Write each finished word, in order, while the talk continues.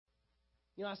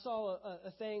I saw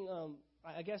a thing,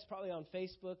 I guess probably on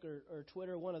Facebook or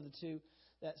Twitter, one of the two,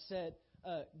 that said,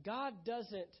 God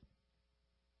doesn't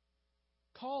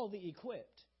call the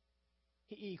equipped.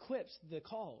 He equips the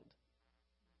called.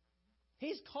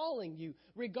 He's calling you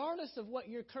regardless of what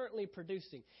you're currently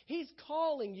producing. He's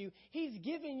calling you. He's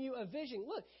giving you a vision.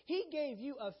 Look, He gave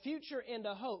you a future and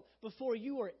a hope before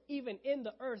you were even in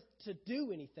the earth to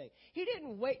do anything. He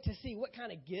didn't wait to see what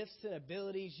kind of gifts and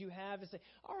abilities you have and say,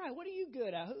 all right, what are you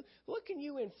good at? What can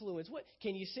you influence? What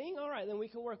can you sing? All right, then we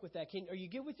can work with that. Are you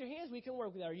good with your hands? We can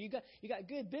work with that. You got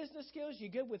good business skills? You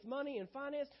good with money and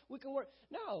finance? We can work.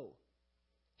 No.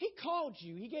 He called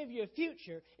you, He gave you a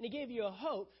future, and He gave you a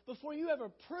hope before you ever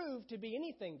proved to be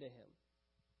anything to Him.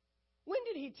 When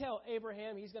did He tell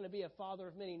Abraham he's going to be a father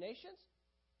of many nations?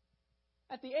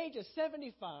 At the age of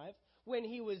 75, when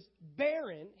he was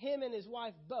barren, him and his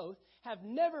wife both have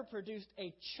never produced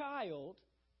a child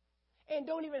and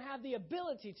don't even have the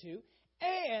ability to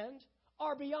and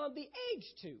are beyond the age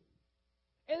to.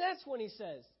 And that's when He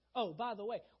says, oh, by the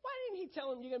way, why didn't He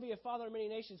tell him you're going to be a father of many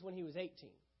nations when he was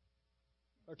 18?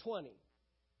 Or 20,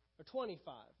 or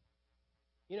 25.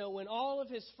 When all of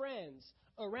his friends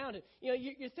around it,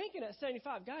 you're thinking at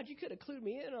 75, God, you could have clued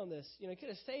me in on this. You could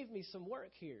have saved me some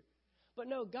work here. But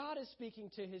no, God is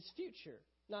speaking to His future,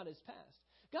 not His past.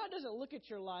 God doesn't look at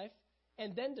your life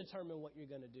and then determine what you're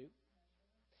going to do.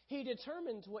 He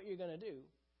determines what you're going to do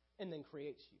and then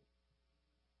creates you.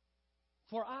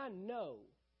 For I know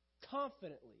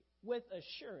confidently, with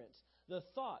assurance, the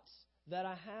thoughts that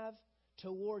I have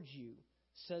towards you,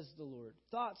 says the Lord.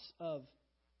 Thoughts of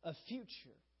a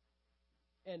future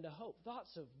and a hope.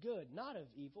 Thoughts of good, not of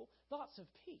evil. Thoughts of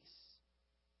peace.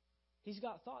 He's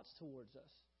got thoughts towards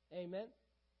us. Amen?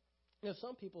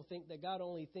 Some people think that God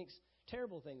only thinks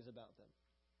terrible things about them.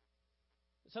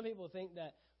 Some people think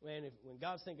that when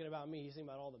God's thinking about me, He's thinking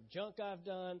about all the junk I've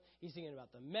done. He's thinking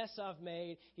about the mess I've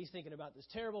made. He's thinking about this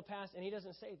terrible past. And He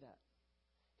doesn't say that.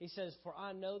 He says, for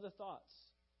I know the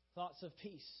thoughts of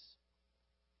peace,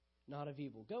 not of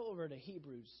evil. Go over to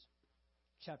Hebrews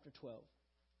chapter 12.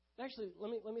 Actually,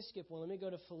 let me skip one. Let me go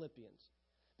to Philippians.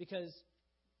 Because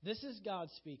this is God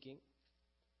speaking.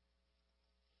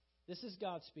 This is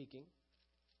God speaking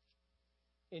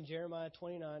in Jeremiah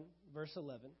 29, verse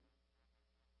 11.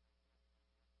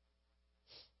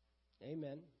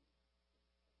 Amen.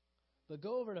 But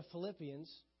go over to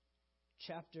Philippians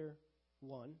chapter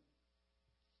 1.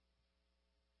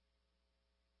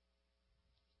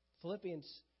 Philippians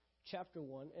chapter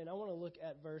 1, and I want to look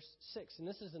at verse 6. And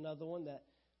this is another one that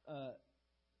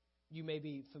you may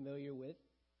be familiar with.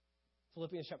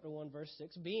 Philippians chapter 1, verse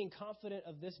 6. Being confident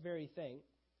of this very thing,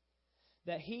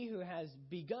 that He who has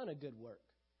begun a good work.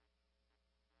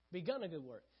 Begun a good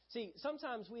work. See,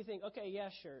 sometimes we think, okay, yeah,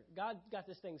 sure, God got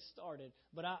this thing started,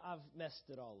 but I've messed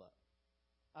it all up.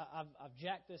 I've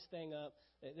jacked this thing up.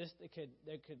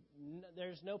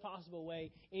 There's no possible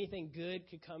way anything good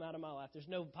could come out of my life. There's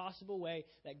no possible way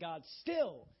that God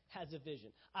still has a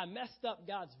vision. I messed up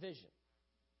God's vision.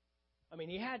 I mean,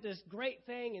 He had this great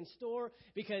thing in store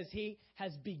because He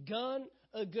has begun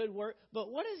a good work.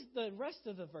 But what does the rest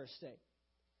of the verse say?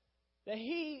 That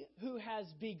He who has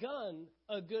begun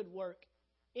a good work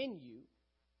in you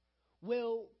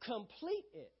will complete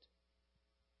it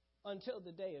until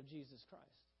the day of Jesus Christ.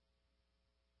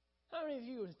 How many of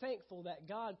you are thankful that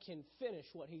God can finish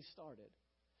what He started?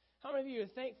 How many of you are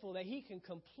thankful that He can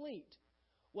complete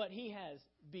what He has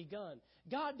begun?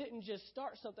 God didn't just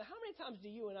start something. How many times do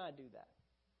you and I do that?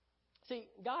 See,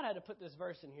 God had to put this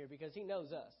verse in here because He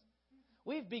knows us.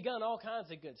 We've begun all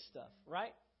kinds of good stuff,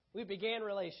 right? We began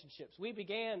relationships. We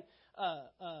began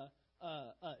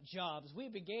jobs. We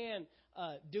began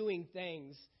doing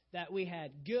things that we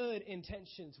had good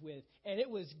intentions with, and it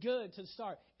was good to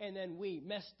start, and then we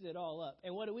messed it all up.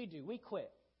 And what do? We quit,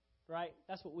 right?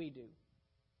 That's what we do.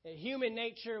 In human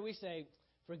nature, we say,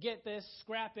 forget this,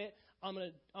 scrap it, I'm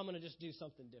gonna just do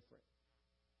something different.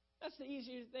 That's the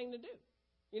easier thing to do.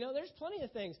 There's plenty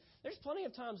of things. There's plenty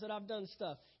of times that I've done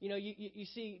stuff. You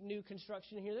see new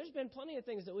construction here. There's been plenty of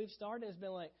things that we've started, and it's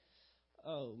been like,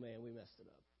 oh, man, we messed it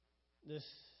up. This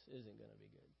isn't going to be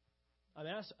good. I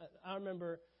mean, I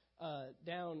remember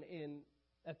down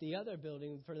at the other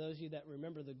building, for those of you that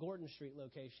remember the Gordon Street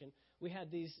location, we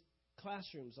had these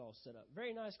classrooms all set up.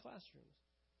 Very nice classrooms.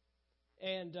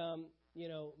 And,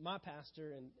 my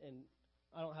pastor, and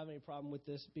I don't have any problem with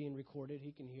this being recorded.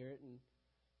 He can hear it, and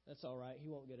that's all right. He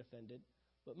won't get offended.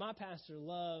 But my pastor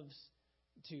loves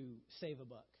to save a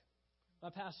buck. My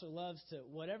pastor loves to,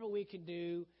 whatever we can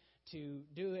do, to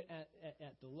do it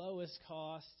at the lowest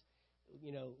cost,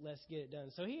 let's get it done.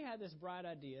 So he had this bright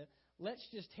idea. let's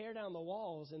just tear down the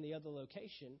walls in the other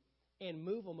location and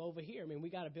move them over here. I mean, we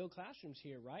got to build classrooms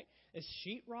here, right? It's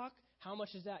sheetrock. How much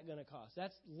is that going to cost?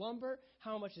 That's lumber.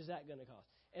 How much is that going to cost?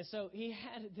 And so he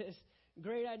had this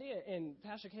great idea. And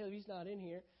Pastor Caleb, he's not in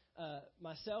here.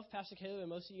 Myself, Pastor Caleb, and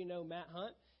most of you know Matt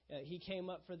Hunt. He came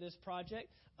up for this project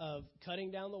of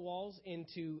cutting down the walls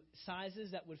into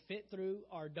sizes that would fit through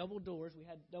our double doors. We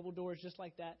had double doors just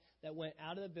like that went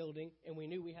out of the building, and we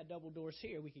knew we had double doors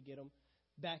here. We could get them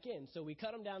back in. So we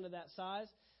cut them down to that size,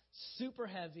 super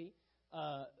heavy.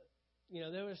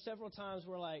 There were several times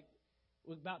where, like,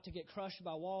 we're about to get crushed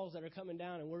by walls that are coming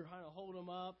down, and we're trying to hold them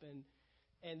up.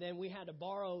 And then we had to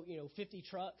borrow, 50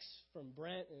 trucks from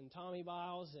Brent and Tommy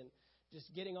Biles and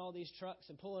just getting all these trucks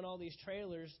and pulling all these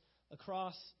trailers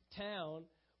across town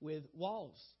with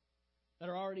walls that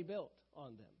are already built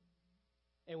on them.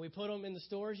 And we put them in the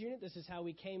storage unit. This is how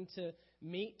we came to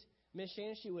meet Miss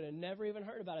Shannon. She would have never even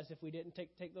heard about us if we didn't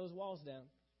take those walls down.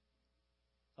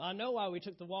 I know why we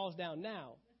took the walls down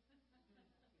now.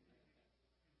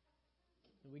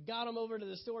 We got them over to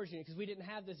the storage unit because we didn't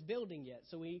have this building yet.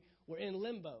 So we were in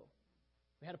limbo.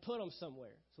 We had to put them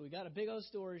somewhere. So we got a big old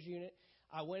storage unit.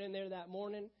 I went in there that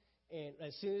morning, and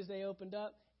as soon as they opened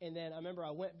up, and then I remember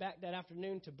I went back that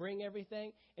afternoon to bring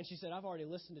everything, and she said, I've already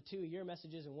listened to 2 of your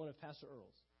messages and one of Pastor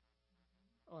Earl's.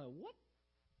 I'm like,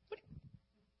 what?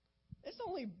 It's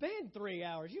only been 3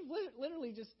 hours. You've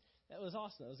literally just, that was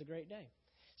awesome. That was a great day.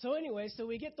 So anyway, so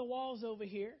we get the walls over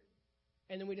here,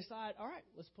 and then we decide, all right,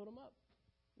 let's put them up.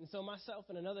 And so myself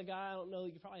and another guy, I don't know,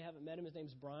 you probably haven't met him. His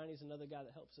name's Brian. He's another guy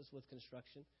that helps us with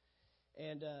construction.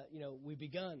 And, we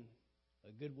begun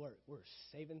a good work. We're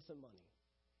saving some money.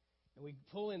 And we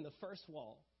pull in the first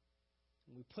wall,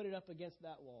 and we put it up against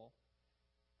that wall,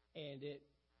 and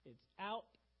it's out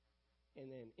and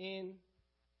then in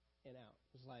and out.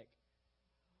 It's like,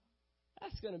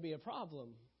 that's going to be a problem.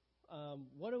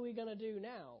 What are we going to do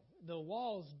now? The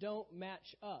walls don't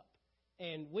match up.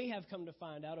 And we have come to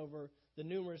find out over the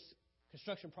numerous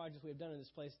construction projects we've done in this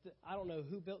place, I don't know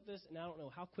who built this, and I don't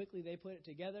know how quickly they put it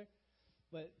together,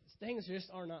 but things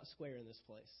just are not square in this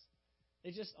place.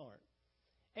 They just aren't.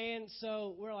 And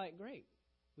so we're like, great.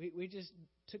 We just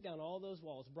took down all those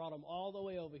walls, brought them all the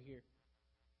way over here.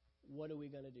 What are we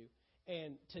going to do?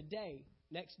 And today,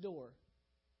 next door,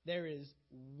 there is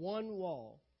one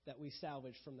wall that we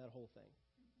salvaged from that whole thing.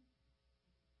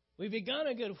 We've begun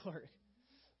a good work.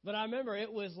 But I remember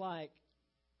it was like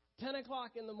 10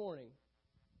 o'clock in the morning.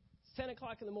 It's 10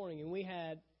 o'clock in the morning, and we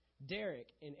had Derek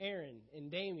and Aaron and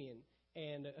Damien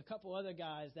and a couple other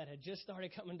guys that had just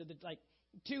started coming to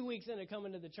 2 weeks into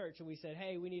coming to the church. And we said,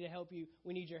 hey, we need to help you.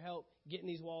 We need your help getting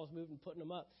these walls moved and putting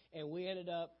them up. And we ended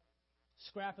up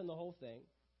scrapping the whole thing.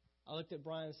 I looked at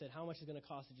Brian and said, how much is it going to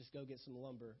cost to just go get some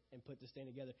lumber and put this thing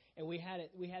together? And we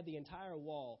had the entire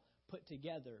wall put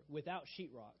together without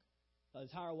sheetrock. The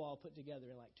entire wall put together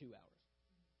in like 2 hours.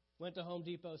 Went to Home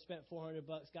Depot, spent $400,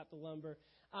 got the lumber.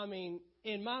 I mean,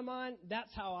 in my mind,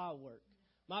 that's how I work.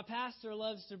 My pastor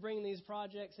loves to bring these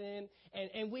projects in,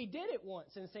 and we did it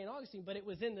once in St. Augustine, but it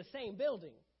was in the same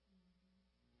building.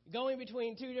 Going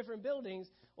between two different buildings,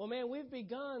 well, man, we've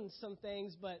begun some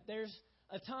things, but there's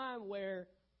a time where,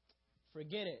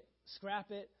 forget it,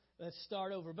 scrap it, let's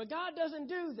start over. But God doesn't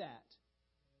do that.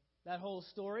 That whole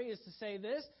story is to say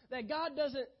this, that God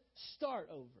doesn't start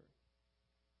over.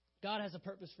 God has a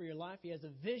purpose for your life. He has a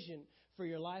vision for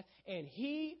your life. And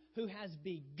He who has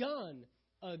begun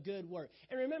a good work.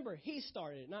 And remember, He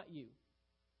started it, not you.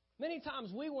 Many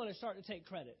times we want to start to take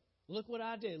credit. Look what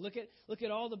I did. Look at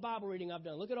all the Bible reading I've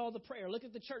done. Look at all the prayer. Look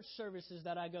at the church services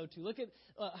that I go to. Look at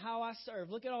how I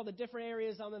serve. Look at all the different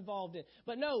areas I'm involved in.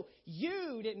 But no,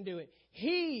 you didn't do it.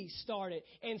 He started.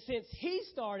 And since He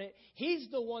started, He's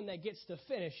the one that gets to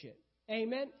finish it.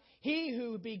 Amen? He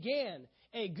who began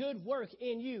a good work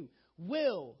in you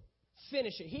will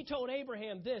finish it. He told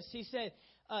Abraham this. He said,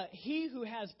 he who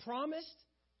has promised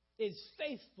is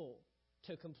faithful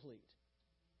to complete.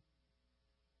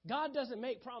 God doesn't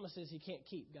make promises He can't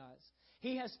keep, guys.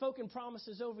 He has spoken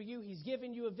promises over you. He's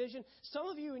given you a vision. Some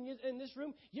of you in this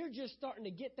room, you're just starting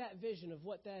to get that vision of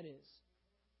what that is.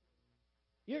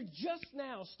 You're just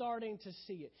now starting to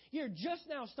see it. You're just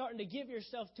now starting to give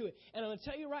yourself to it. And I'm going to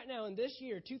tell you right now, in this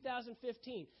year,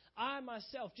 2015, I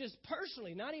myself, just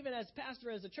personally, not even as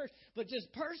pastor as a church, but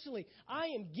just personally, I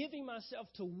am giving myself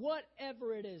to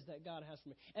whatever it is that God has for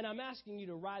me. And I'm asking you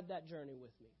to ride that journey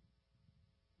with me.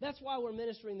 That's why we're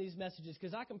ministering these messages,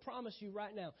 because I can promise you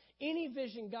right now, any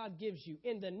vision God gives you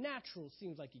in the natural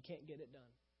seems like you can't get it done.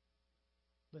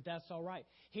 But that's all right.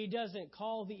 He doesn't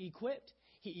call the equipped.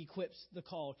 He equips the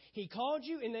called. He called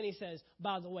you, and then He says,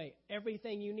 by the way,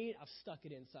 everything you need, I've stuck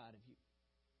it inside of you.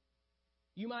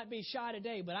 You might be shy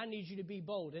today, but I need you to be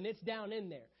bold. And it's down in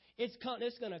there. It's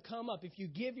going to come up. If you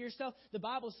give yourself, the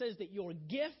Bible says that your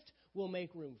gift will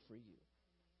make room for you.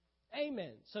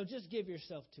 Amen. So just give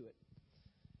yourself to it.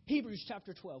 Hebrews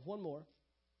chapter 12. One more.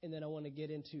 And then I want to get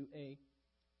into a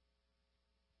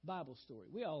Bible story.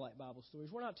 We all like Bible stories.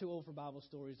 We're not too old for Bible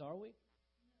stories, are we?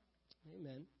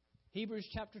 Amen. Hebrews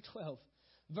chapter 12,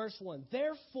 verse 1.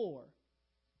 Therefore,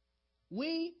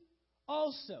 we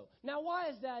also. Now, why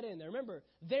is that in there? Remember,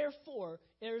 therefore,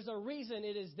 there's a reason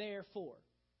it is therefore,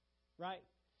 right?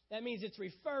 That means it's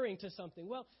referring to something.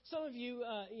 Well, some of you,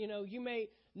 you may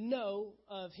know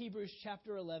of Hebrews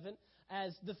chapter 11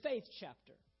 as the faith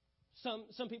chapter.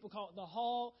 Some people call it the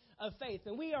hall of faith.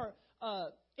 And we are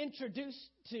introduced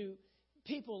to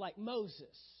people like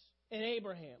Moses and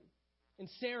Abraham and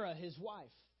Sarah, his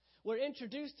wife. We're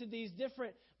introduced to these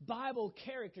different Bible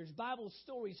characters, Bible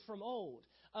stories from old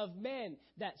of men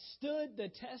that stood the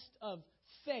test of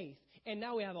faith. And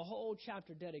now we have a whole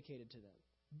chapter dedicated to them.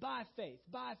 By faith,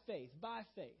 by faith, by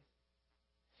faith.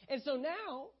 And so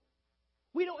now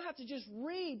we don't have to just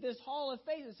read this hall of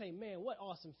faith and say, man, what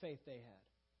awesome faith they had.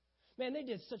 Man, they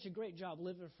did such a great job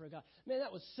living for God. Man,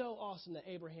 that was so awesome that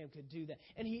Abraham could do that.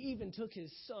 And he even took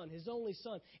his son, his only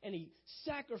son, and he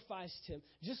sacrificed him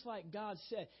just like God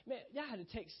said. Man, that had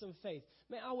to take some faith.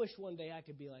 Man, I wish one day I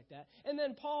could be like that. And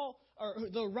then Paul, or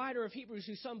the writer of Hebrews,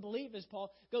 who some believe is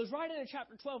Paul, goes right into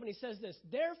chapter 12 and he says this,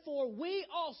 therefore we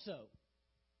also,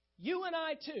 you and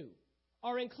I too,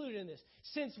 are included in this.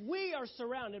 Since we are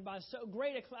surrounded by so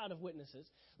great a cloud of witnesses,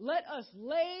 let us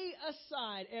lay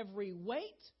aside every weight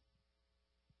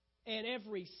and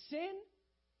every sin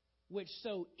which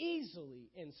so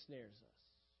easily ensnares us.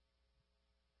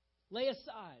 Lay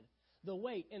aside the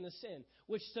weight and the sin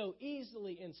which so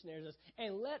easily ensnares us,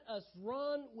 and let us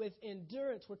run with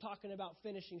endurance. We're talking about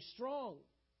finishing strong.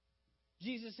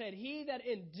 Jesus said, he that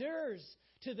endures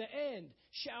to the end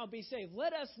shall be saved.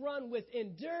 Let us run with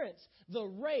endurance the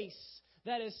race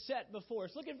that is set before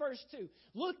us. Look at verse 2.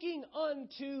 Looking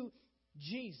unto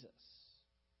Jesus.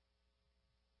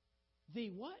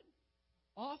 The what?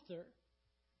 Author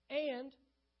and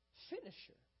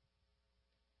finisher.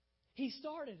 He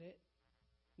started it.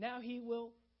 Now he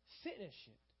will finish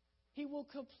it. He will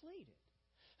complete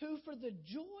it. Who for the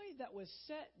joy that was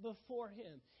set before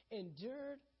him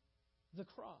endured the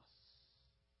cross,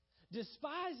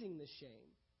 despising the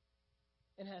shame,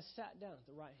 and has sat down at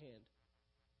the right hand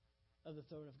of the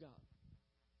throne of God.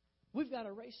 We've got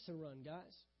a race to run,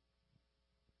 guys.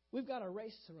 We've got a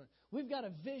race to run. We've got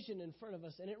a vision in front of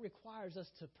us, and it requires us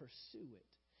to pursue it.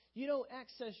 You don't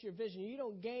access your vision. You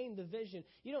don't gain the vision.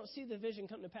 You don't see the vision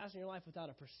come to pass in your life without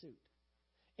a pursuit.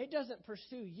 It doesn't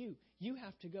pursue you. You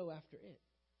have to go after it.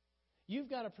 You've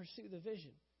got to pursue the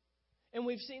vision. And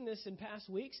we've seen this in past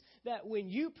weeks, that when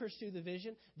you pursue the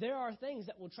vision, there are things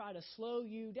that will try to slow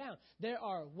you down. There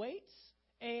are weights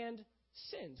and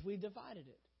sins. We divided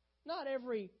it. Not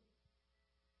every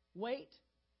weight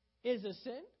is a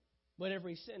sin, but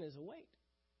every sin is a weight.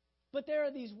 But there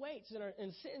are these weights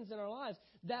and sins in our lives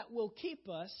that will keep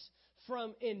us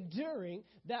from enduring,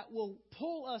 that will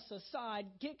pull us aside,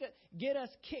 get us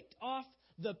kicked off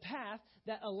the path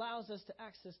that allows us to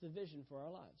access the vision for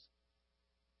our lives.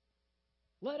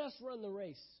 Let us run the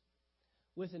race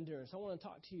with endurance. I want to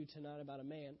talk to you tonight about a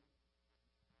man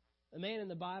in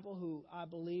the Bible who I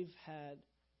believe had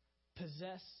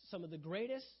possessed some of the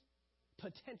greatest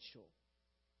potential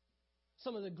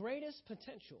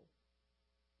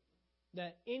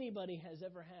that anybody has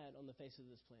ever had on the face of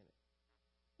this planet.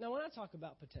 Now, when I talk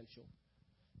about potential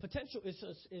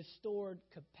is stored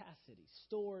capacity,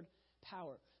 stored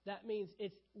power. That means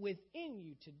it's within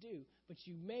you to do, but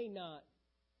you may not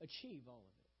achieve all of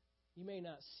it. You may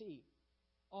not see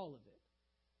all of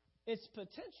it. It's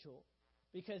potential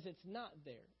because it's not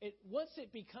there. Once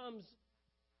it becomes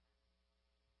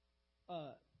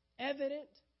evident,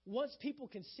 once people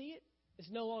can see it, it's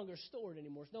no longer stored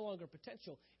anymore. It's no longer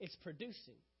potential. It's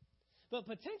producing. But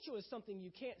potential is something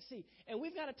you can't see. And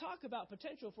we've got to talk about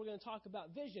potential if we're going to talk about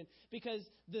vision, because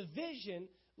the vision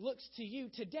looks to you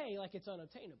today like it's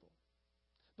unobtainable.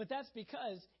 But that's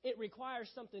because it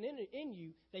requires something in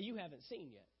you that you haven't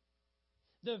seen yet.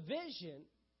 The vision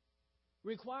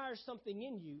requires something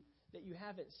in you that you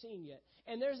haven't seen yet.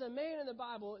 And there's a man in the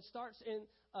Bible, it starts in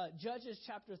Judges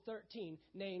chapter 13,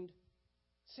 named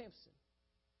Samson.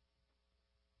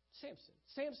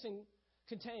 Samson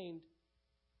contained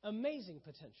amazing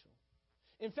potential.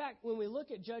 In fact, when we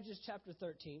look at Judges chapter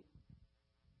 13,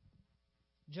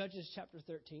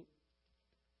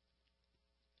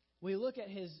 we look at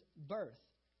his birth.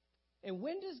 And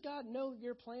when does God know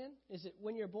your plan? Is it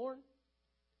when you're born?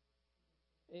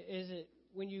 Is it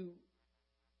when you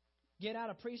get out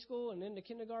of preschool and into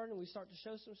kindergarten, we start to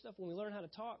show some stuff. When we learn how to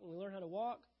talk, when we learn how to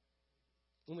walk,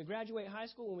 when we graduate high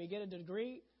school, when we get a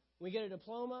degree, when we get a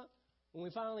diploma, when we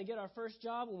finally get our first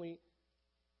job, when we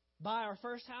buy our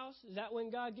first house, is that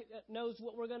when God knows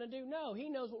what we're going to do? No, He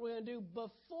knows what we're going to do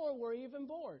before we're even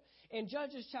born. In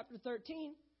Judges chapter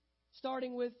 13,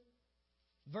 starting with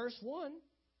verse 1,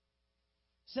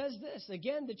 says this,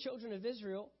 again, the children of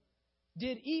Israel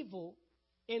did evil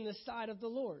in the sight of the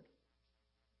Lord.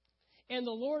 And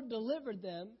the Lord delivered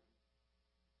them.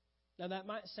 Now that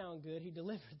might sound good, He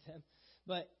delivered them.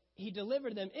 But He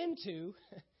delivered them into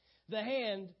the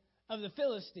hand of the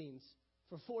Philistines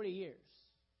for 40 years.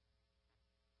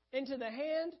 Into the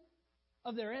hand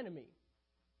of their enemy.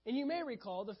 And you may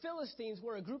recall the Philistines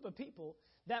were a group of people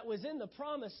that was in the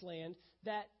promised land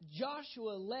that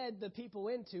Joshua led the people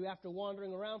into after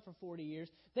wandering around for 40 years.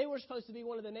 They were supposed to be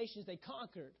one of the nations they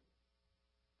conquered.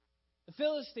 The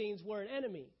Philistines were an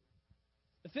enemy.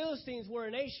 The Philistines were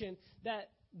a nation that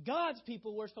God's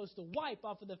people were supposed to wipe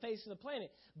off of the face of the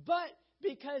planet. But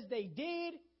because they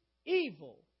did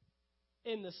evil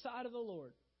in the sight of the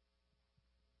Lord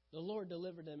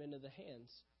delivered them into the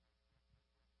hands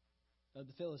of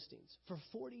the Philistines for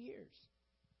 40 years.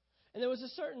 And there was a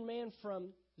certain man from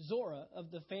Zorah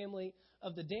of the family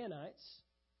of the Danites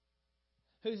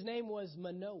whose name was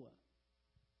Manoah.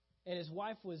 And his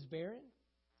wife was barren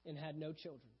and had no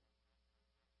children.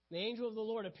 The angel of the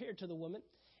Lord appeared to the woman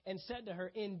and said to her,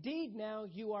 "Indeed, now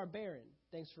you are barren,"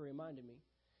 thanks for reminding me,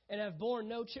 "and have borne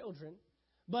no children,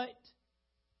 but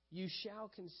you shall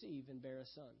conceive and bear a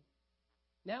son.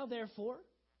 Now, therefore,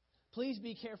 please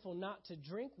be careful not to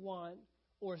drink wine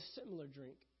or similar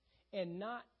drink, and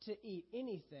not to eat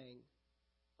anything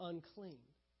unclean.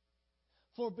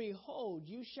 For behold,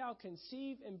 you shall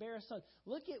conceive and bear a son."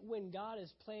 Look at when God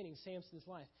is planning Samson's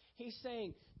life. He's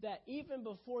saying that even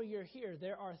before you're here,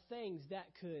 there are things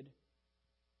that could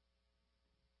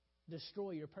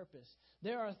destroy your purpose.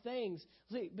 There are things,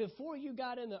 before you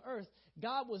got in the earth,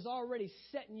 God was already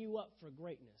setting you up for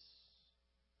greatness.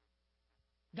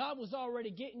 God was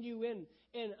already getting you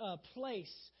in a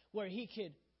place where He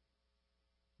could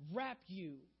wrap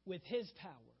you with His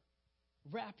power,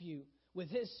 wrap you with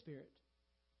His Spirit.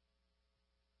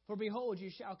 For behold, you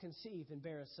shall conceive and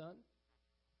bear a son,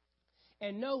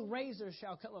 and no razor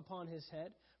shall come upon his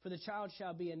head, for the child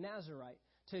shall be a Nazarite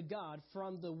to God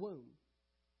from the womb,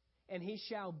 and he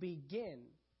shall begin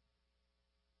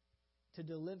to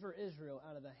deliver Israel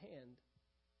out of the hand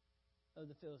of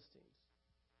the Philistines.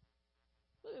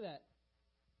 Look at that.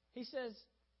 He says,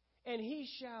 and he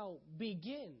shall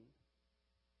begin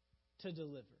to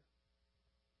deliver.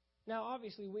 Now,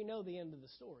 obviously, we know the end of the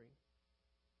story.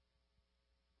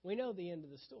 We know the end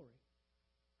of the story.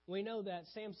 We know that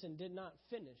Samson did not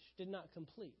finish, did not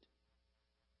complete.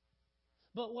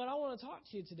 But what I want to talk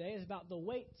to you today is about the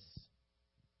weights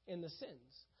and the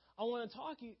sins. I want to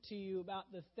talk to you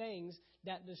about the things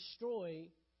that destroy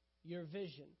your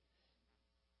vision.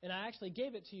 And I actually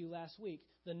gave it to you last week.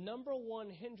 The number one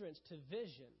hindrance to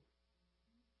vision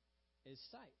is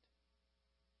sight.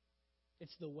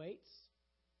 It's the weights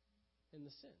and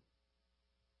the sin.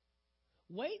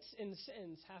 Weights and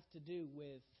sins have to do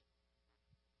with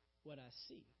what I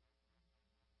see.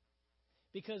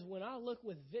 Because when I look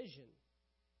with vision,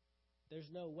 there's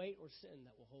no weight or sin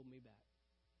that will hold me back.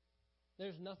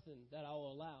 There's nothing that I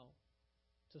will allow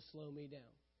to slow me down.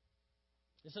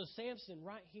 And so Samson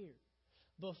right here,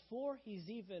 before he's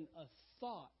even a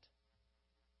thought,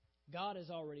 God has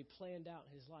already planned out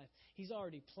his life. He's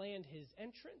already planned his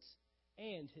entrance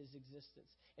and his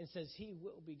existence, and says He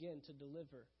will begin to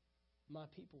deliver my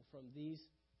people from this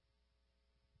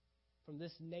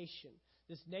nation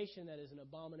that is an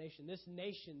abomination, this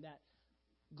nation that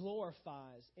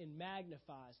glorifies and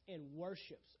magnifies and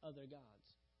worships other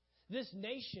gods, this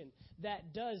nation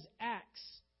that does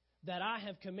acts that I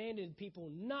have commanded people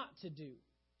not to do,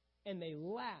 and they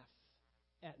laugh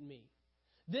at me.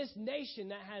 This nation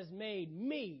that has made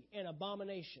me an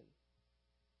abomination.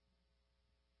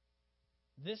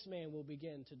 This man will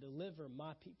begin to deliver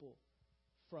my people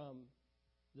from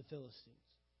the Philistines.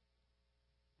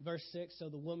 Verse 6, so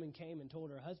the woman came and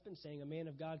told her husband, saying, a man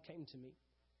of God came to me.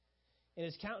 And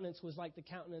his countenance was like the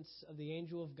countenance of the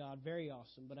angel of God, very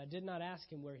awesome. But I did not ask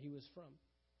him where he was from.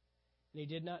 And he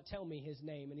did not tell me his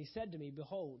name. And he said to me,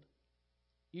 behold,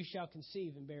 you shall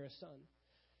conceive and bear a son.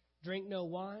 Drink no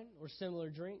wine or similar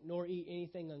drink, nor eat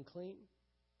anything unclean,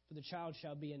 for the child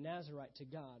shall be a Nazarite to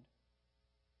God.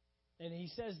 And he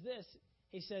says this,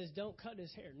 he says, don't cut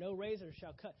his hair. No razor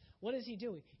shall cut. What is he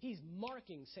doing? He's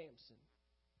marking Samson.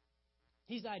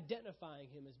 He's identifying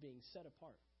him as being set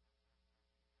apart.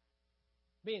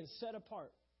 being set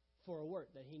apart for a work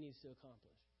that he needs to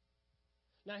accomplish.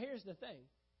 Now, here's the thing.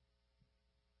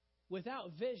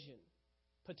 Without vision,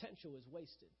 potential is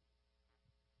wasted.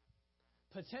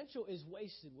 Potential is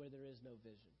wasted where there is no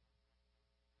vision.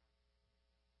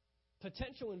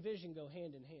 Potential and vision go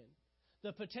hand in hand.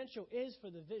 The potential is for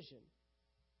the vision,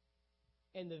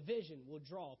 and the vision will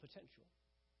draw potential.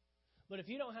 But if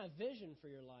you don't have vision for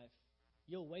your life,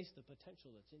 you'll waste the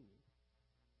potential that's in you.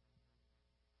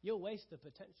 You'll waste the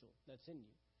potential that's in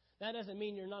you. That doesn't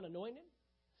mean you're not anointed.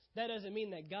 That doesn't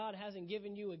mean that God hasn't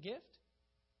given you a gift.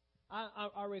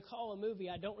 I recall a movie,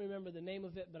 I don't remember the name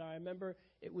of it, but I remember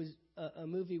it was a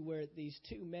movie where these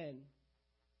two men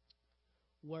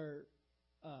were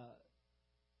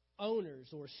owners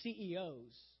or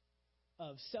CEOs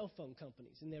of cell phone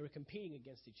companies, and they were competing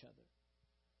against each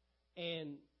other.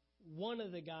 And one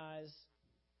of the guys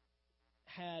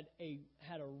had a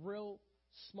real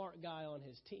smart guy on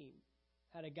his team,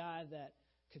 had a guy that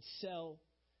could sell,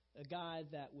 a guy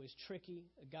that was tricky,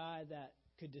 a guy that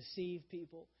could deceive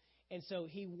people. And so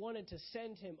he wanted to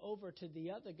send him over to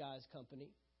the other guy's company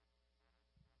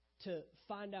to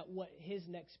find out what his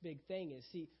next big thing is.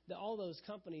 See, all those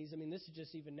companies, I mean, this is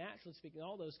just even naturally speaking,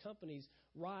 all those companies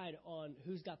ride on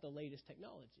who's got the latest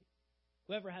technology.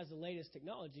 Whoever has the latest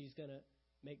technology is going to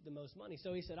make the most money.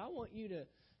 So he said, I want you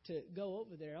to go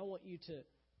over there. I want you to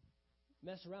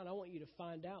mess around. I want you to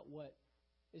find out what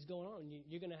is going on.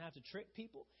 You're going to have to trick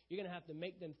people. You're going to have to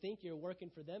make them think you're working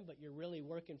for them, but you're really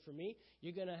working for me.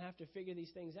 You're going to have to figure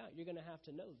these things out. You're going to have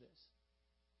to know this.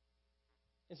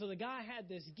 And so the guy had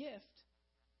this gift,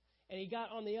 and he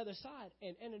got on the other side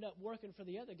and ended up working for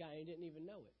the other guy, and he didn't even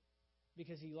know it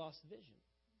because he lost vision.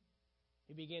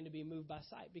 He began to be moved by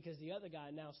sight because the other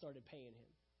guy now started paying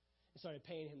him. And started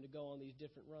paying him to go on these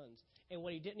different runs. And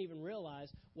what he didn't even realize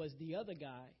was the other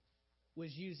guy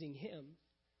was using him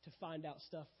to find out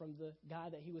stuff from the guy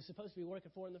that he was supposed to be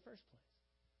working for in the first place.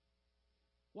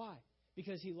 Why?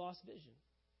 Because he lost vision.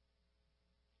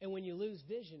 And when you lose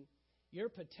vision, your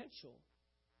potential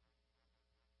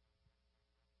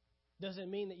doesn't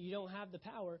mean that you don't have the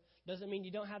power, doesn't mean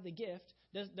you don't have the gift,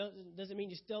 doesn't mean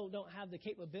you still don't have the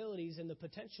capabilities and the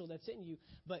potential that's in you.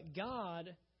 But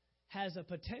God has a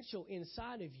potential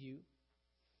inside of you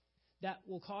that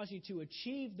will cause you to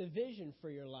achieve the vision for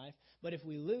your life. But if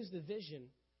we lose the vision,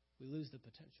 we lose the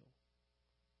potential.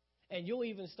 And you'll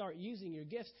even start using your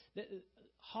gifts.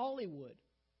 Hollywood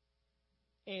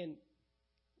and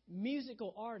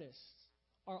musical artists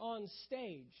are on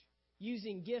stage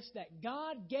using gifts that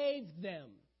God gave them.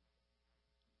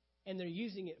 And they're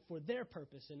using it for their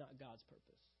purpose and not God's purpose.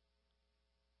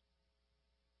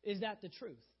 Is that the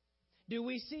truth? Do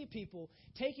we see people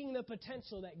taking the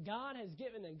potential that God has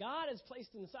given them, God has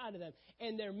placed inside of them,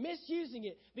 and they're misusing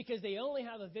it because they only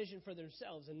have a vision for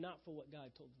themselves and not for what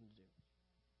God told them to do?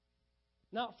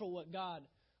 Not for what God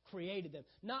created them.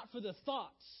 Not for the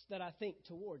thoughts that I think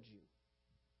towards you.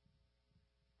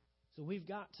 So we've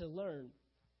got to learn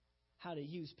how to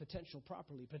use potential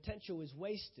properly. Potential is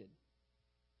wasted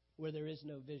where there is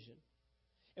no vision.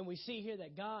 And we see here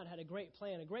that God had a great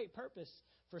plan, a great purpose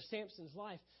for Samson's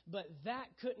life, but that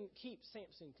couldn't keep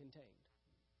Samson contained.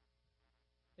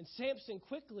 And Samson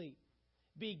quickly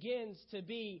begins to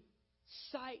be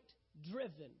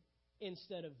sight-driven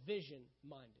instead of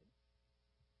vision-minded.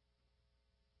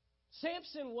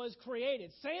 Samson was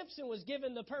created. Samson was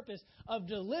given the purpose of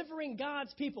delivering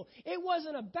God's people. It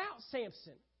wasn't about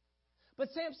Samson. But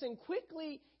Samson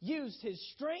quickly used his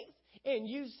strength and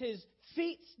used his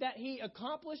feats that he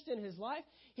accomplished in his life.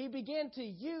 He began to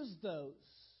use those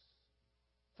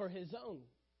for his own.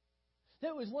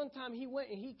 There was one time he went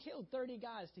and he killed 30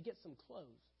 guys to get some clothes.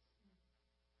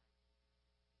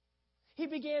 He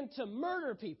began to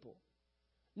murder people,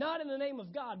 not in the name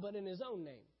of God, but in his own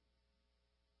name.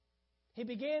 He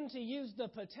began to use the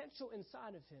potential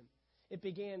inside of him. It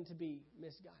began to be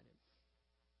misguided,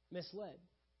 misled.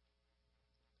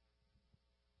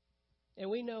 And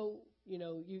we know,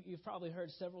 you've probably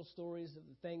heard several stories of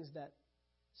the things that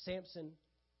Samson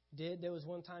did. There was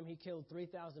one time he killed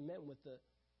 3,000 men with the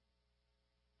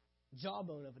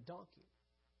jawbone of a donkey.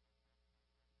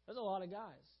 There's a lot of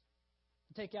guys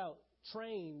to take out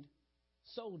trained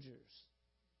soldiers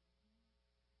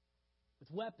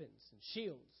with weapons and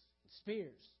shields and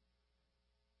spears.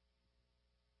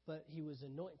 But he was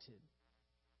anointed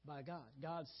by God.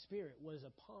 God's Spirit was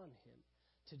upon him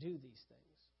to do these things.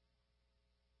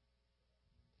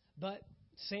 But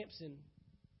Samson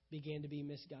began to be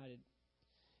misguided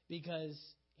because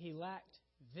he lacked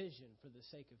vision for the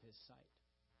sake of his sight.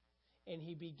 And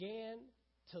he began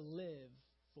to live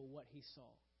for what he saw.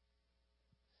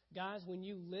 Guys, when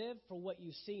you live for what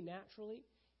you see naturally,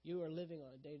 you are living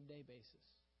on a day-to-day basis.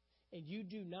 And you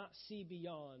do not see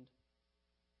beyond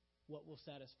what will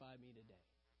satisfy me today.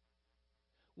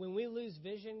 When we lose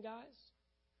vision, guys,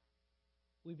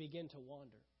 we begin to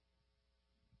wander.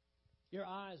 Your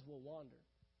eyes will wander.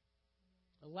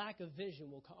 A lack of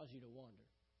vision will cause you to wander.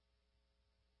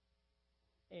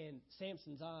 And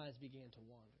Samson's eyes began to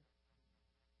wander.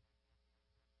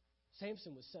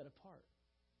 Samson was set apart.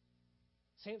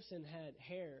 Samson had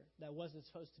hair that wasn't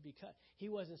supposed to be cut. He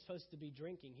wasn't supposed to be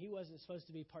drinking. He wasn't supposed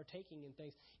to be partaking in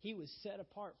things. He was set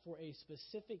apart for a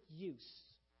specific use.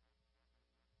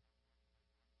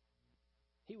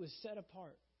 He was set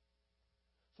apart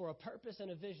for a purpose and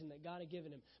a vision that God had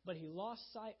given him. But he lost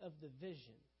sight of the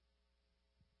vision.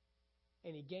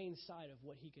 And he gained sight of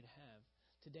what he could have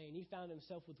today. And he found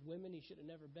himself with women he should have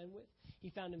never been with. He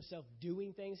found himself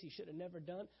doing things he should have never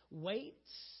done.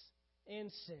 Weights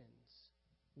and sins.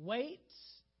 Weights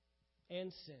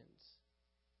and sins.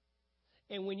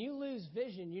 And when you lose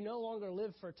vision, you no longer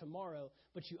live for tomorrow,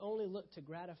 but you only look to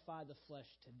gratify the flesh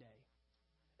today.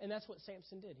 And that's what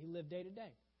Samson did. He lived day to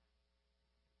day.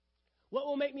 What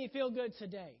will make me feel good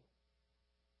today?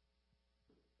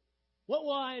 What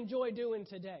will I enjoy doing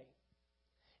today?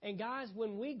 And guys,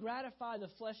 when we gratify the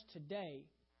flesh today,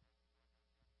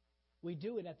 we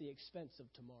do it at the expense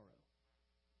of tomorrow.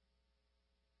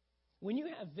 When you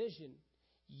have vision,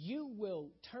 you will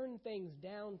turn things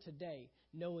down today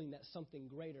knowing that something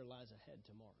greater lies ahead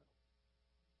tomorrow.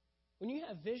 When you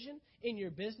have vision in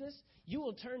your business, you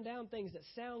will turn down things that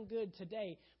sound good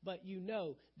today, but you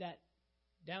know that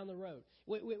down the road.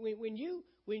 When you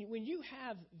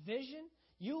have vision,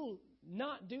 you'll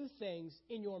not do things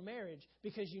in your marriage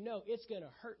because you know it's going to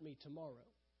hurt me tomorrow.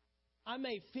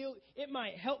 It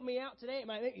might help me out today. It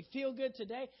might make me feel good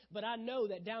today, but I know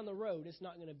that down the road, it's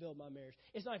not going to build my marriage.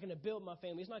 It's not going to build my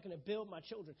family. It's not going to build my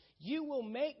children. You will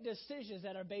make decisions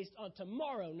that are based on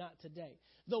tomorrow, not today.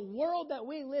 The world that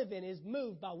we live in is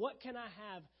moved by what can I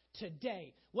have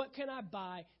today? What can I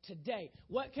buy today?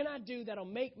 What can I do that'll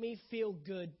make me feel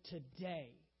good today?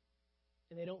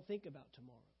 And they don't think about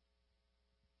tomorrow.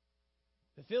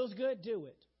 If it feels good, do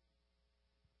it.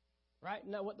 Right?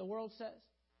 Isn't that what the world says?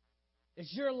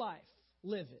 It's your life.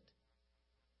 Live it.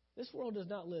 This world does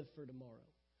not live for tomorrow.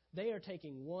 They are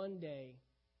taking one day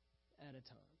at a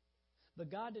time. But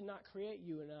God did not create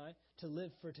you and I to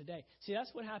live for today. See,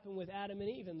 that's what happened with Adam and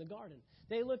Eve in the garden.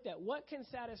 They looked at what can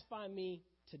satisfy me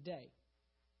today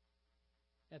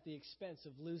at the expense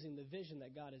of losing the vision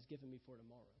that God has given me for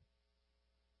tomorrow.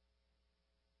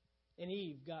 And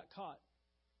Eve got caught.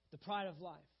 The pride of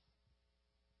life,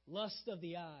 lust of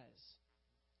the eyes,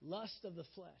 lust of the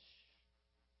flesh.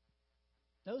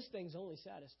 Those things only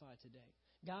satisfy today.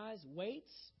 Guys,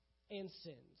 weights and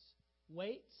sins.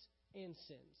 Weights and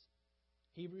sins.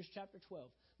 Hebrews chapter 12.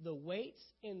 The weights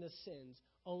and the sins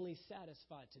only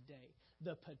satisfy today.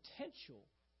 The potential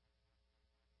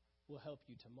will help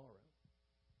you tomorrow.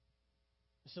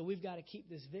 So we've got to keep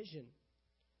this vision.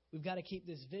 We've got to keep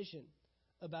this vision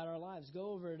about our lives.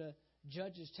 Go over to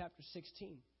Judges chapter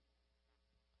 16.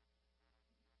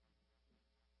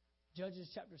 Judges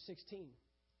chapter 16.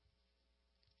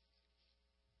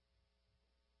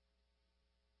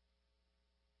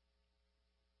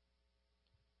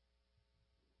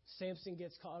 Samson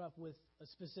gets caught up with a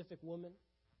specific woman.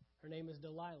 Her name is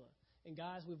Delilah. And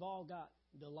guys, we've all got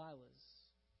Delilahs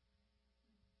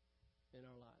in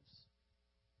our lives.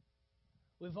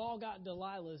 We've all got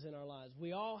Delilahs in our lives.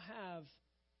 We all have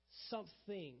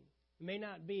something. It may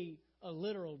not be a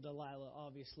literal Delilah,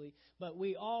 obviously, but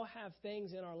we all have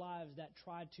things in our lives that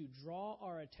try to draw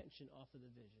our attention off of the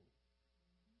vision.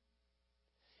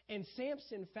 And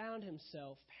Samson found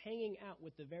himself hanging out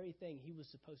with the very thing he was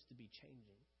supposed to be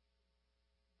changing.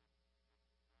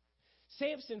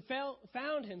 Samson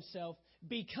found himself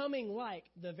becoming like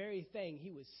the very thing he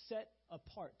was set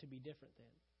apart to be different than.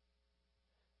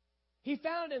 He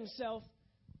found himself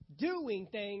doing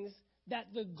things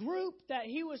that the group that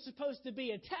he was supposed to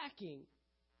be attacking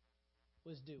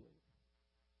was doing.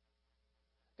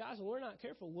 Guys, when we're not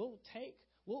careful,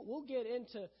 we'll get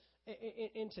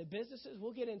into businesses,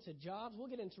 we'll get into jobs, we'll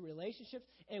get into relationships,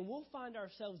 and we'll find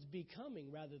ourselves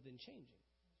becoming rather than changing.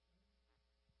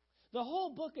 The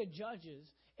whole book of Judges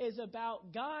is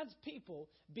about God's people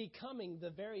becoming the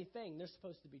very thing they're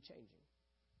supposed to be changing.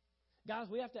 Guys,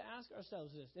 we have to ask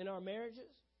ourselves this. In our marriages,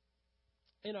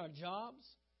 in our jobs,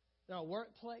 in our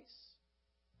workplace,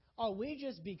 are we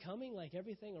just becoming like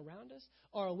everything around us?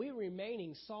 Or are we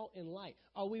remaining salt and light?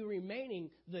 Are we remaining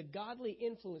the godly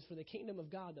influence for the kingdom of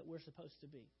God that we're supposed to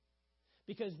be?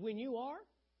 Because when you are,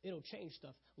 it'll change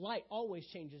stuff. Light always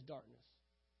changes darkness.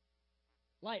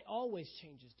 Light always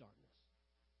changes darkness.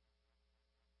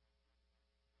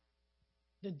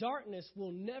 The darkness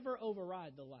will never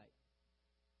override the light.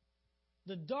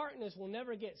 The darkness will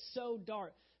never get so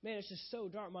dark. Man, it's just so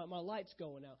dark. My light's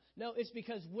going out. No, it's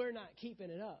because we're not keeping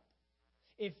it up.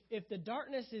 If the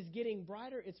darkness is getting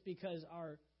brighter, it's because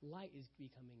our light is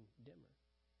becoming dimmer.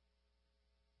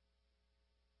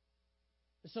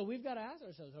 So we've got to ask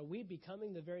ourselves, are we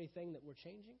becoming the very thing that we're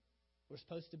changing? We're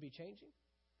supposed to be changing?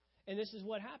 And this is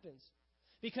what happens.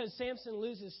 Because Samson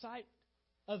loses sight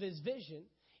of his vision,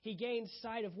 he gains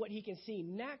sight of what he can see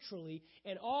naturally,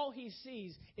 and all he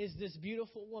sees is this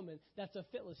beautiful woman that's a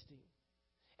Philistine.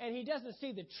 And he doesn't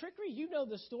see the trickery. You know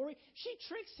the story. She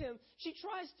tricks him. She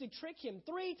tries to trick him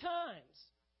 3 times.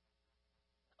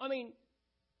 I mean,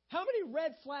 how many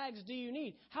red flags do you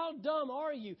need? How dumb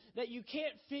are you that you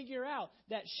can't figure out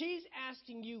that she's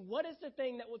asking you what is the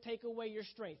thing that will take away your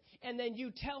strength? And then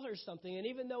you tell her something, and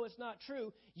even though it's not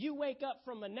true, you wake up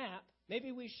from a nap.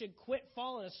 Maybe we should quit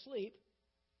falling asleep.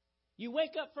 You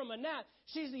wake up from a nap.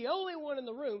 She's the only one in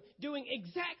the room doing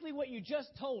exactly what you just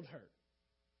told her.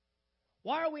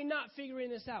 Why are we not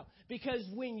figuring this out? Because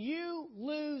when you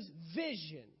lose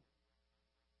vision,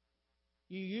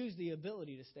 you use the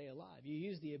ability to stay alive. You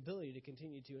use the ability to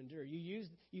continue to endure. You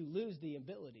lose the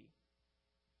ability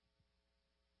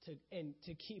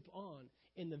to keep on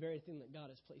in the very thing that God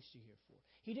has placed you here for.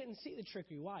 He didn't see the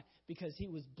trickery. Why? Because he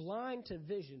was blind to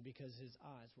vision because his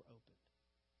eyes were opened.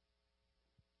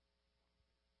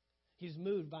 He's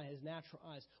moved by his natural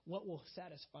eyes. What will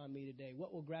satisfy me today?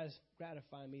 What will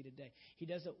gratify me today? He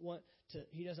doesn't want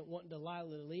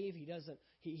Delilah to leave.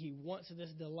 He wants this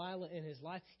Delilah in his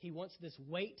life. He wants this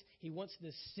weight. He wants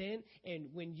this sin. And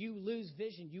when you lose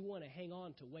vision, you want to hang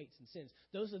on to weights and sins.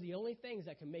 Those are the only things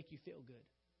that can make you feel good.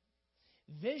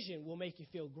 Vision will make you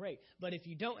feel great. But if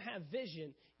you don't have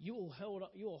vision, you will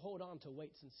hold on to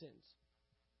weights and sins.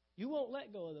 You won't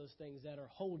let go of those things that are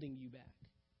holding you back.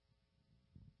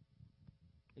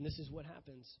 And this is what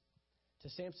happens to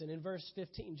Samson. In verse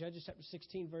 15, Judges chapter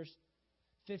 16, verse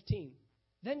 15.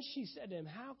 Then she said to him,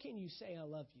 how can you say I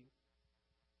love you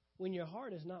when your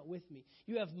heart is not with me?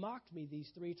 You have mocked me these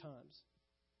 3 times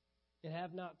and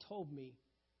have not told me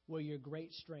where your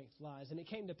great strength lies. And it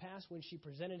came to pass when she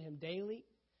presented him daily,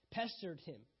 pestered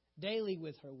him daily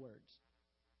with her words,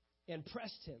 and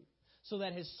pressed him so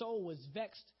that his soul was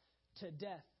vexed to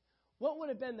death. What would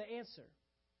have been the answer?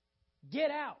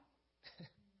 Get out.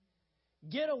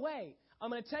 Get away.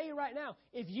 I'm going to tell you right now,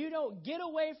 if you don't get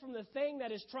away from the thing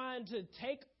that is trying to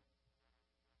take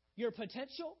your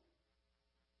potential,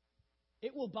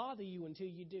 it will bother you until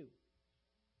you do.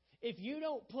 If you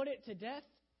don't put it to death,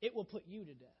 it will put you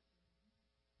to death.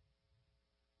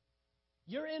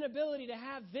 Your inability to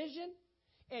have vision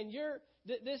and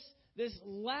this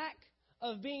lack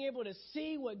of being able to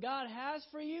see what God has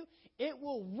for you, it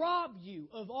will rob you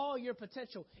of all your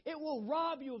potential. It will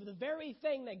rob you of the very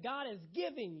thing that God has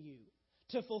given you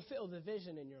to fulfill the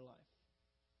vision in your life.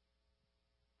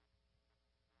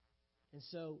 And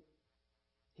so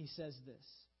he says this,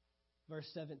 verse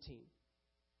 17.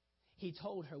 He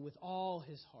told her with all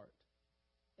his heart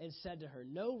and said to her,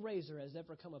 no razor has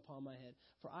ever come upon my head,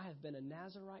 for I have been a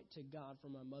Nazarite to God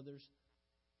from my mother's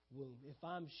womb. If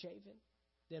I'm shaven,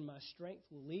 then my strength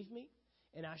will leave me,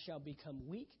 and I shall become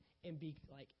weak and be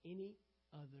like any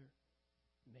other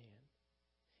man.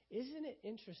 Isn't it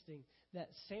interesting that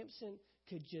Samson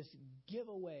could just give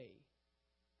away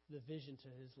the vision to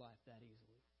his life that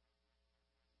easily?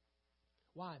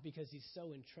 Why? Because he's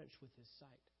so entrenched with his sight.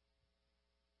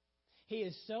 He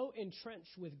is so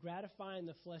entrenched with gratifying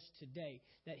the flesh today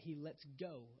that he lets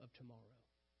go of tomorrow.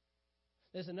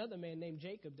 There's another man named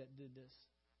Jacob that did this.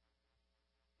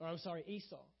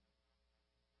 Esau.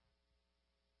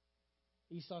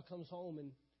 Esau comes home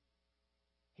and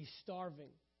he's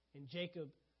starving. And Jacob,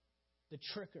 the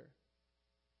tricker,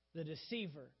 the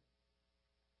deceiver,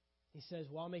 he says,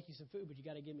 well, I'll make you some food, but you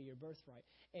got to give me your birthright.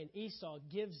 And Esau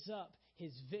gives up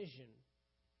his vision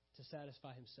to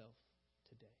satisfy himself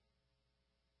today.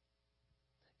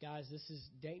 Guys, this is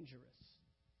dangerous.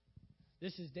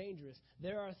 This is dangerous.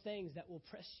 There are things that will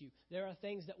press you. There are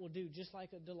things that will do just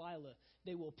like a Delilah.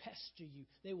 They will pester you.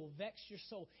 They will vex your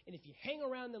soul. And if you hang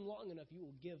around them long enough, you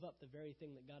will give up the very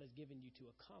thing that God has given you to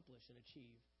accomplish and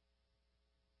achieve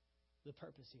the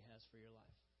purpose he has for your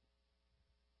life.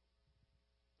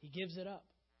 He gives it up.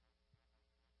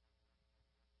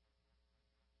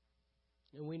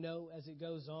 And we know as it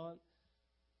goes on,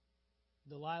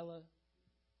 Delilah,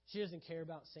 she doesn't care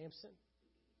about Samson.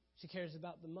 She cares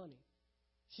about the money.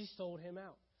 She sold him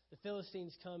out. The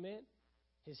Philistines come in.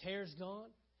 His hair's gone.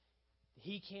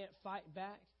 He can't fight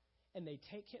back. And they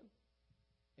take him.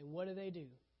 And what do?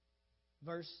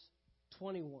 Verse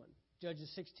 21, Judges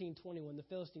 16:21. The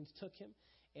Philistines took him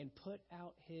and put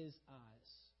out his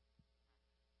eyes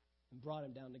and brought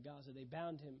him down to Gaza. They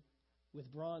bound him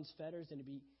with bronze fetters, and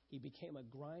he became a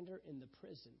grinder in the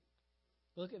prison.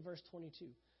 Look at verse 22.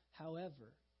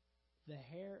 However, the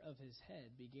hair of his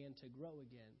head began to grow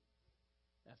again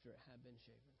after it had been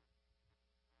shaven.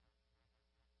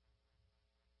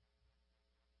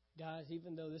 Guys,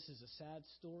 even though this is a sad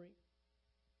story,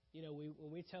 you know,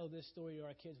 when we tell this story to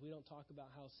our kids, we don't talk about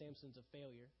how Samson's a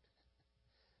failure,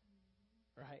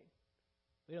 right?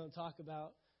 We don't talk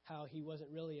about how he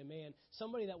wasn't really a man.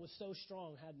 Somebody that was so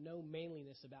strong had no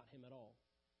manliness about him at all.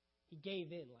 He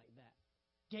gave in like that.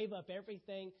 Gave up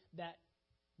everything that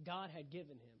God had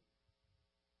given him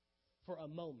for a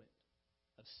moment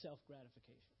of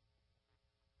self-gratification.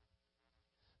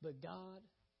 But God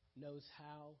knows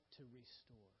how to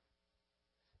restore.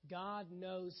 God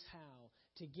knows how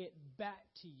to get back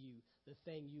to you the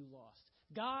thing you lost.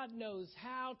 God knows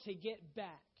how to get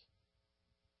back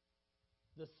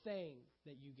the thing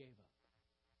that you gave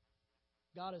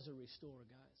up. God is a restorer,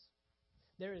 guys.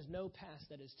 There is no past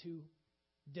that is too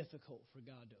difficult for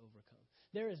God to overcome.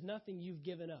 There is nothing you've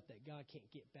given up that God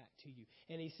can't get back to you.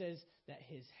 And he says that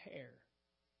his hair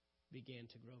began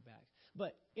to grow back.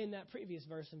 But in that previous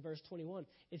verse, in verse 21,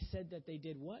 it said that they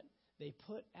did what? They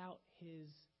put out his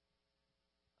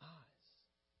eyes.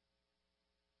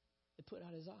 They put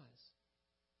out his eyes.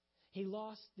 He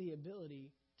lost the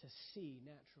ability to see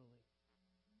naturally.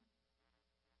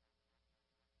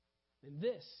 And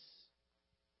this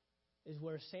is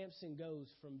where Samson goes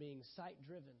from being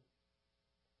sight-driven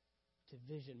to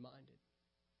vision-minded.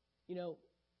 You know,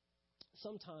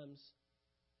 sometimes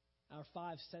our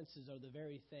five senses are the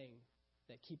very thing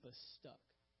that keep us stuck.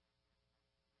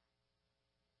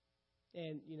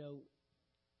 And, you know,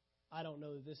 I don't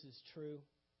know if this is true.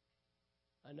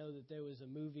 I know that there was a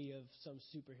movie of some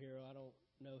superhero. I don't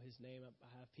know his name.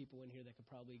 I have people in here that could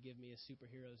probably give me a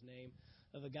superhero's name,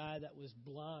 of a guy that was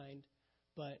blind,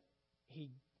 but he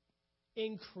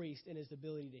increased in his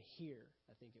ability to hear,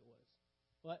 I think it was.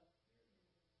 What?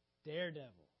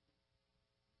 Daredevil.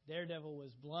 Daredevil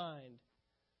was blind,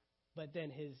 but then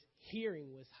his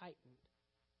hearing was heightened.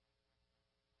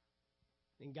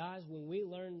 And guys, when we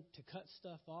learn to cut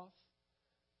stuff off,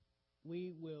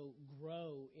 we will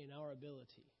grow in our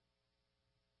ability.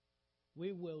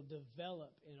 We will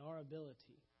develop in our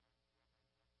ability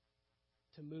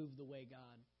to move the way God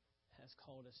has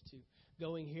called us to.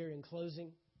 Going here in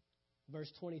closing,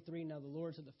 verse 23, now the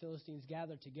lords of the Philistines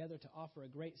gathered together to offer a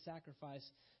great sacrifice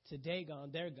to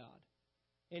Dagon, their God,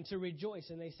 and to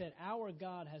rejoice. And they said, our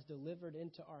God has delivered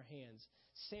into our hands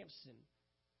Samson,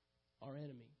 our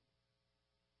enemy.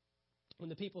 When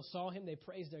the people saw him, they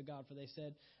praised their God, for they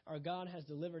said, our God has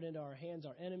delivered into our hands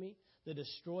our enemy, the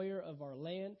destroyer of our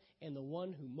land, and the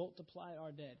one who multiplied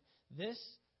our dead.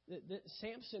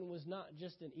 Samson was not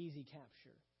just an easy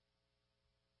capture.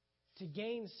 To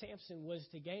gain Samson was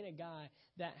to gain a guy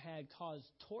that had caused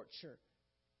torture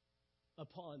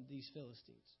upon these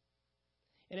Philistines.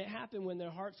 And it happened when their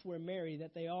hearts were merry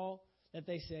that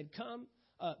they said, come,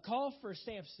 call for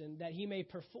Samson that he may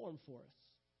perform for us.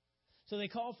 So they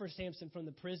called for Samson from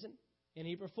the prison, and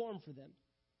he performed for them.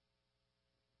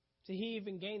 So he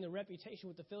even gained the reputation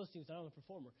with the Philistines that I'm a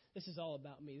performer. This is all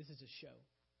about me. This is a show.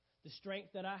 The strength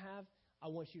that I have, I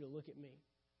want you to look at me.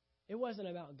 It wasn't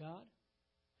about God.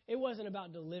 It wasn't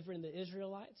about delivering the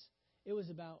Israelites. It was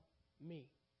about me.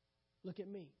 Look at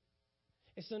me.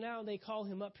 And so now they call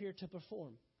him up here to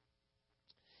perform.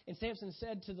 And Samson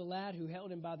said to the lad who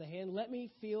held him by the hand, let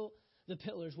me feel the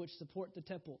pillars which support the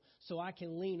temple, so I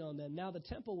can lean on them. Now the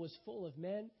temple was full of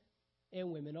men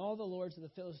and women. All the lords of the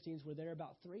Philistines were there,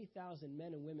 about 3,000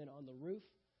 men and women on the roof,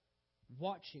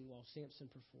 watching while Samson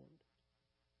performed.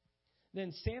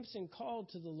 Then Samson called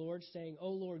to the Lord, saying, O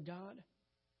Lord God,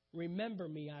 remember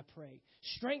me, I pray.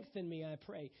 Strengthen me, I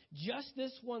pray. Just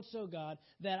this once, O God,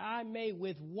 that I may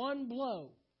with one blow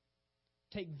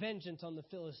take vengeance on the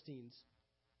Philistines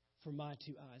for my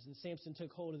two eyes. And Samson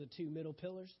took hold of the two middle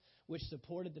pillars which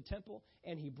supported the temple,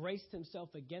 and he braced himself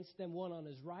against them, one on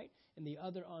his right and the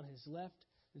other on his left.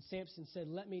 And Samson said,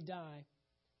 let me die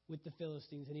with the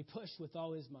Philistines. And he pushed with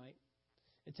all his might.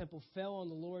 The temple fell on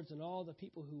the lords and all the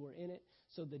people who were in it.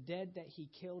 So the dead that he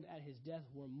killed at his death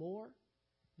were more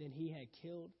than he had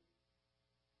killed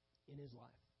in his life.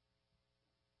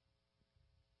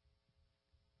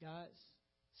 Guys,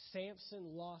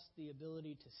 Samson lost the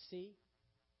ability to see,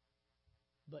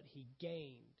 but he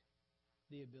gained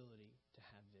the ability to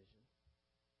have vision.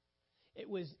 It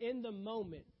was in the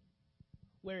moment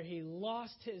where he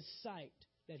lost his sight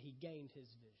that he gained his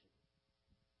vision.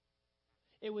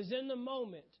 It was in the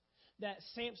moment that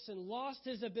Samson lost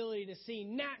his ability to see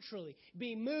naturally,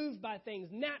 be moved by things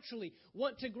naturally,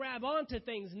 want to grab onto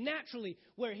things naturally,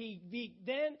 where he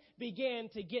then began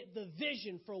to get the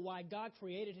vision for why God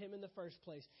created him in the first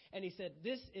place. And he said,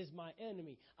 this is my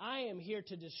enemy. I am here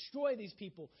to destroy these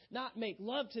people, not make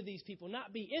love to these people,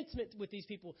 not be intimate with these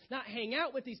people, not hang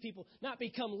out with these people, not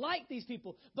become like these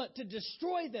people, but to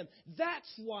destroy them.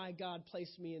 That's why God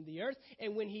placed me in the earth.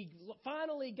 And when he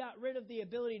finally got rid of the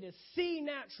ability to see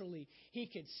naturally, he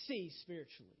could see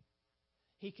spiritually.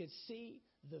 He could see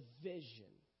the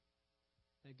vision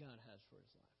that God has for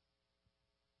his life.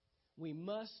 We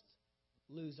must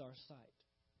lose our sight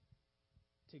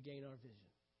to gain our vision.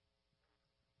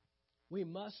 We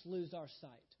must lose our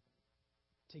sight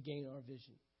to gain our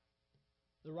vision.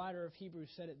 The writer of Hebrews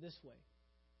said it this way: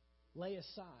 lay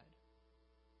aside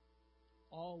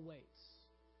all weights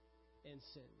and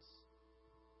sins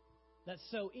that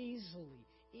so easily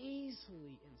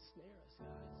ensnare us,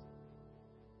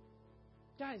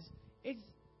 guys.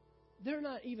 They're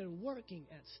not even working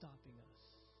at stopping us.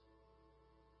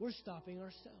 We're stopping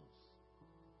ourselves.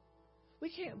 We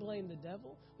can't blame the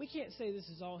devil. We can't say this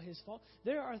is all his fault.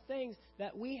 There are things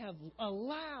that we have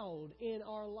allowed in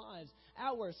our lives.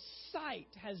 Our sight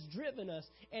has driven us,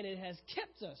 and it has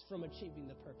kept us from achieving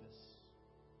the purpose.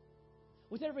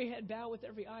 With every head bowed, with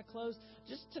every eye closed,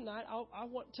 just tonight, I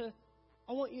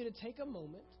want you to take a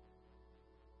moment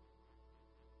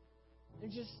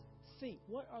and just think,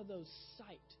 what are those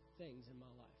sight things in my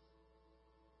life?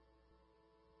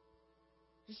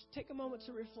 Just take a moment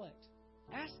to reflect.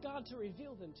 Ask God to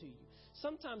reveal them to you.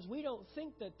 Sometimes we don't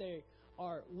think that they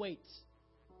are weights,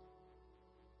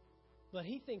 but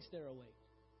He thinks they're a weight.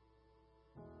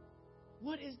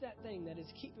 What is that thing that is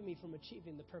keeping me from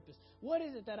achieving the purpose? What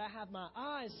is it that I have my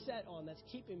eyes set on that's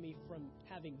keeping me from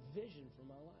having vision for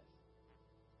my life?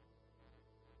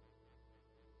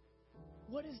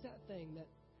 What is that thing that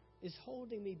is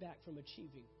holding me back from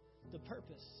achieving the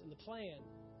purpose and the plan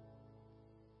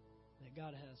that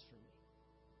God has for me?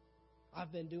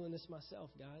 I've been doing this myself,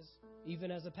 guys.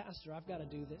 Even as a pastor, I've got to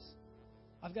do this.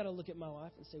 I've got to look at my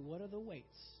life and say, what are the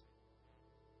weights?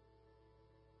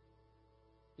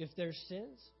 If there's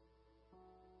sins,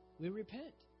 we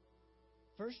repent.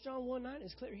 1 John 1:9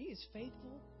 is clear. He is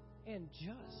faithful and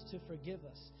just to forgive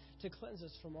us, to cleanse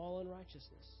us from all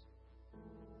unrighteousness.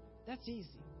 That's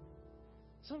easy.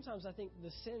 Sometimes I think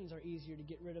the sins are easier to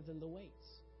get rid of than the weights,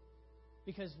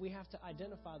 because we have to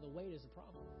identify the weight as a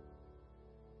problem.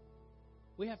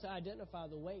 We have to identify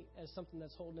the weight as something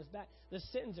that's holding us back. The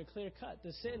sins are clear cut.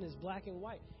 The sin is black and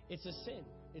white. It's a sin.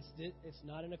 It's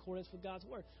not in accordance with God's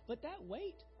word. But that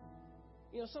weight,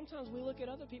 sometimes we look at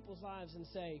other people's lives and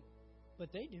say,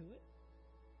 but they do it.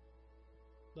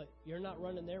 But you're not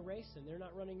running their race, and they're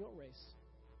not running your race.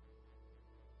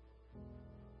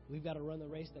 We've got to run the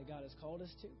race that God has called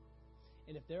us to.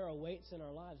 And if there are weights in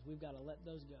our lives, we've got to let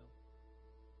those go.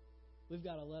 We've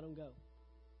got to let them go.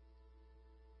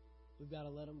 We've got to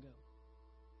let them go.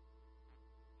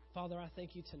 Father, I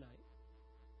thank you tonight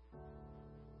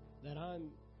that I'm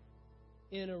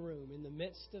in a room in the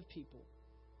midst of people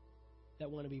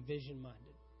that want to be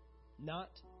vision-minded, not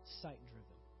sight-driven.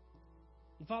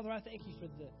 And Father, I thank you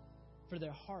for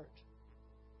their heart,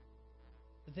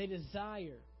 that they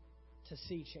desire to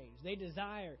see change. They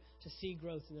desire to see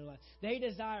growth in their life. They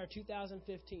desire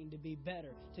 2015 to be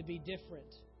better, to be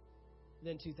different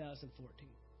than 2014.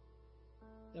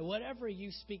 That whatever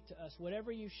you speak to us, whatever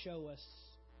you show us,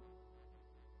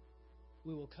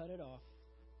 we will cut it off,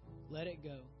 let it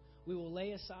go. We will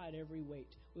lay aside every weight.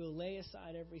 We will lay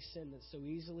aside every sin that so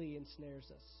easily ensnares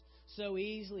us, so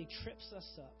easily trips us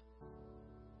up,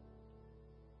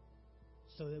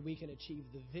 so that we can achieve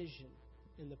the vision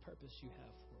and the purpose you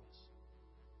have for us.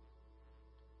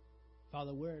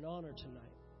 Father, we're in honor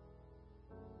tonight.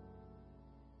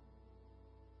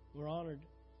 We're honored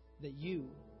that you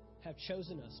have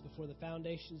chosen us before the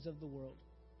foundations of the world,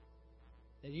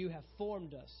 that you have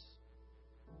formed us.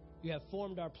 You have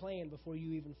formed our plan before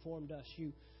you even formed us.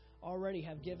 You already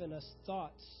have given us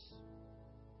thoughts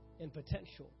and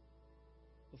potential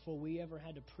before we ever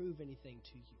had to prove anything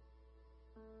to you.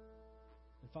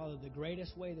 And Father, the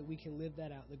greatest way that we can live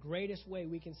that out, the greatest way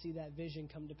we can see that vision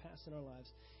come to pass in our lives,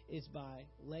 is by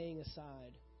laying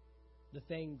aside the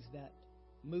things that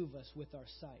move us with our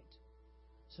sight,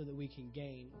 so that we can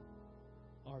gain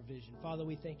our vision. Father,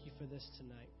 we thank you for this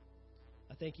tonight.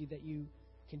 I thank you that you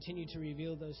continue to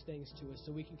reveal those things to us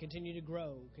so we can continue to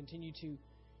grow, continue to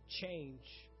change,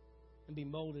 and be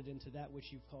molded into that which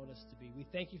you've called us to be. We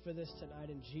thank you for this tonight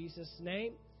in Jesus'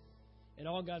 name. And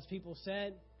all God's people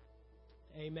said,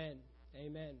 amen.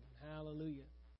 Amen. Hallelujah.